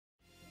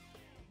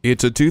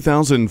It's a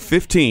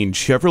 2015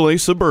 Chevrolet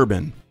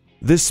Suburban.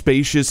 This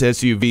spacious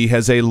SUV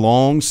has a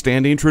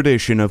long-standing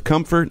tradition of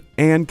comfort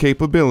and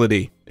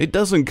capability. It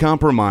doesn't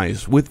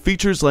compromise with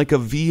features like a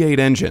V8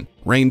 engine,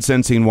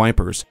 rain-sensing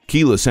wipers,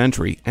 keyless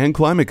entry, and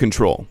climate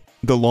control.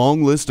 The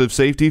long list of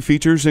safety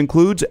features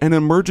includes an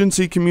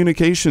emergency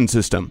communication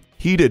system,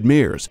 heated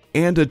mirrors,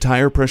 and a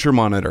tire pressure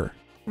monitor.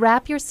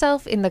 Wrap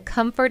yourself in the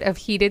comfort of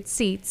heated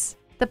seats.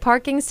 The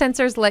parking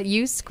sensors let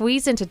you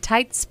squeeze into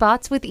tight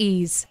spots with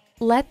ease.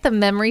 Let the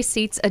memory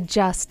seats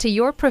adjust to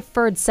your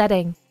preferred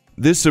setting.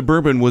 This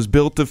Suburban was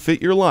built to fit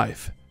your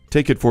life.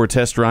 Take it for a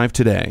test drive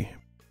today.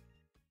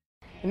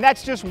 And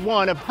that's just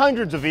one of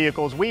hundreds of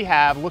vehicles we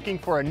have looking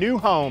for a new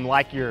home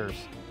like yours.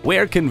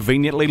 We're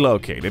conveniently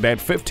located at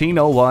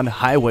 1501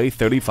 Highway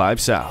 35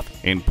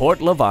 South in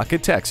Port-Lavaca,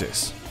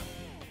 Texas.